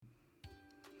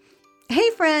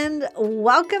friend.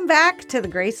 Welcome back to the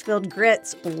Grace-Filled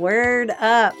Grits Word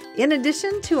Up. In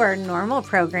addition to our normal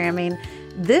programming,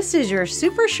 this is your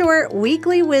super short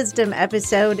weekly wisdom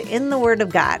episode in the Word of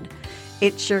God.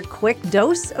 It's your quick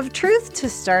dose of truth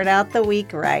to start out the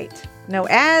week right. No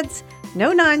ads,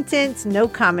 no nonsense, no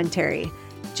commentary.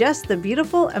 Just the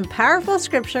beautiful and powerful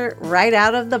scripture right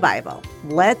out of the Bible.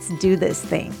 Let's do this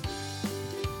thing.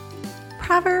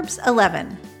 Proverbs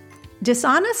 11.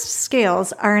 Dishonest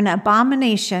scales are an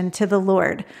abomination to the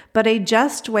Lord, but a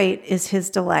just weight is his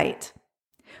delight.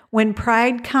 When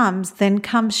pride comes, then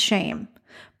comes shame,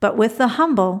 but with the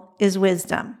humble is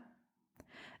wisdom.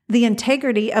 The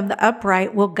integrity of the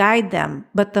upright will guide them,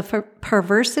 but the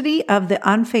perversity of the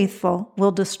unfaithful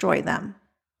will destroy them.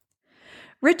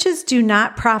 Riches do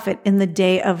not profit in the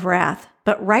day of wrath,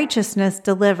 but righteousness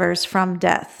delivers from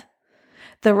death.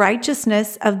 The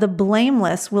righteousness of the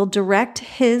blameless will direct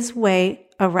his way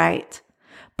aright,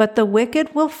 but the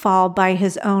wicked will fall by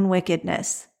his own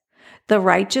wickedness. The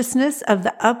righteousness of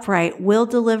the upright will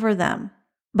deliver them,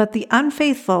 but the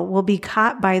unfaithful will be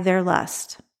caught by their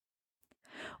lust.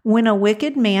 When a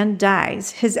wicked man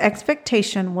dies, his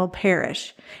expectation will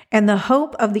perish, and the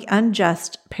hope of the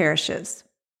unjust perishes.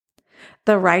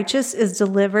 The righteous is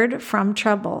delivered from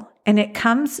trouble, and it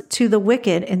comes to the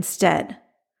wicked instead.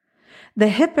 The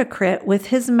hypocrite with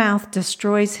his mouth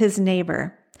destroys his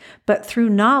neighbor, but through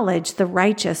knowledge the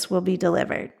righteous will be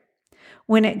delivered.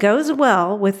 When it goes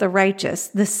well with the righteous,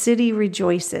 the city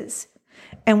rejoices,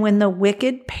 and when the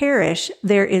wicked perish,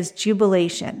 there is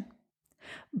jubilation.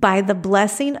 By the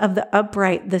blessing of the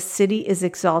upright the city is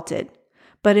exalted,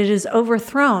 but it is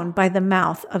overthrown by the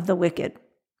mouth of the wicked.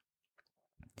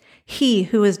 He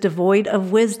who is devoid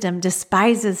of wisdom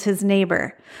despises his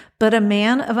neighbor, but a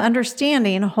man of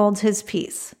understanding holds his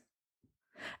peace.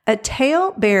 A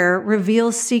talebearer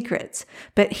reveals secrets,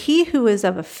 but he who is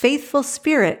of a faithful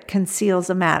spirit conceals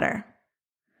a matter.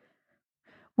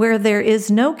 Where there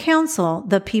is no counsel,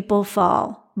 the people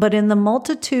fall, but in the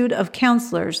multitude of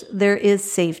counselors there is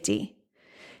safety.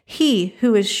 He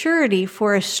who is surety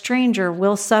for a stranger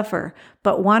will suffer,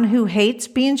 but one who hates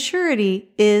being surety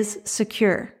is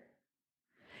secure.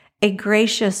 A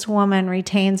gracious woman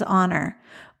retains honor,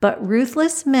 but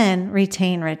ruthless men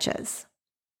retain riches.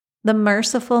 The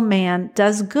merciful man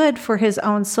does good for his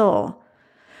own soul,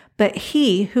 but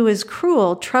he who is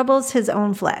cruel troubles his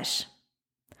own flesh.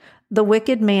 The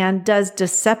wicked man does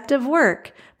deceptive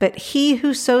work, but he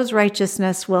who sows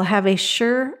righteousness will have a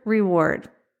sure reward.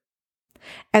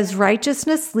 As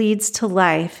righteousness leads to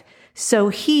life, so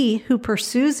he who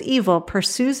pursues evil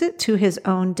pursues it to his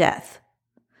own death.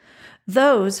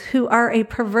 Those who are a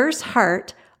perverse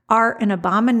heart are an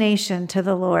abomination to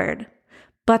the Lord,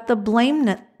 but the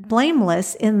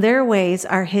blameless in their ways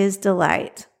are his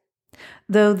delight.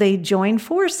 Though they join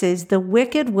forces, the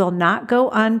wicked will not go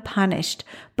unpunished,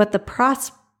 but the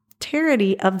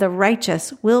posterity of the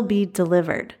righteous will be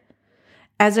delivered.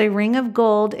 As a ring of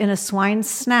gold in a swine's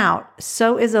snout,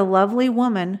 so is a lovely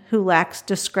woman who lacks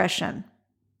discretion.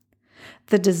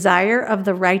 The desire of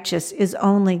the righteous is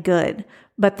only good,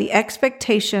 but the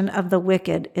expectation of the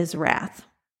wicked is wrath.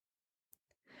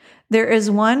 There is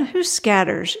one who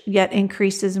scatters, yet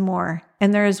increases more,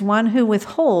 and there is one who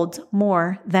withholds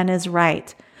more than is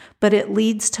right, but it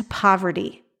leads to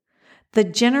poverty. The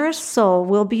generous soul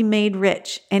will be made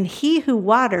rich, and he who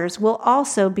waters will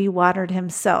also be watered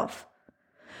himself.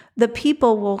 The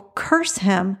people will curse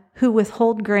him who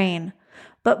withhold grain,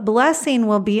 but blessing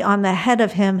will be on the head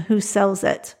of him who sells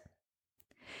it.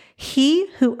 He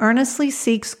who earnestly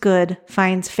seeks good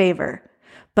finds favor,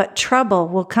 but trouble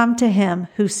will come to him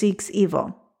who seeks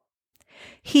evil.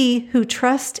 He who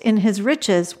trusts in his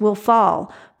riches will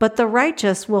fall, but the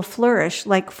righteous will flourish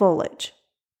like foliage.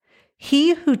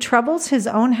 He who troubles his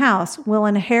own house will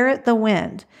inherit the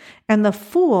wind, and the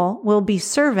fool will be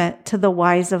servant to the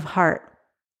wise of heart.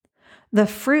 The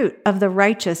fruit of the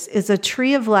righteous is a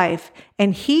tree of life,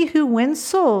 and he who wins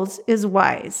souls is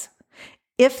wise.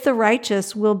 If the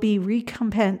righteous will be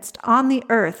recompensed on the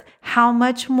earth, how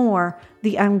much more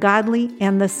the ungodly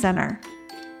and the sinner?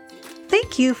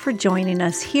 Thank you for joining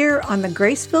us here on the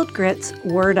Grace-Filled Grits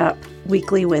Word Up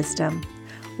Weekly Wisdom.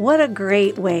 What a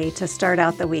great way to start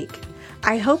out the week.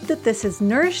 I hope that this has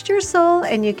nourished your soul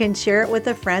and you can share it with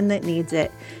a friend that needs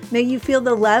it. May you feel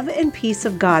the love and peace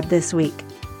of God this week.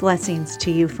 Blessings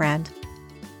to you, friend.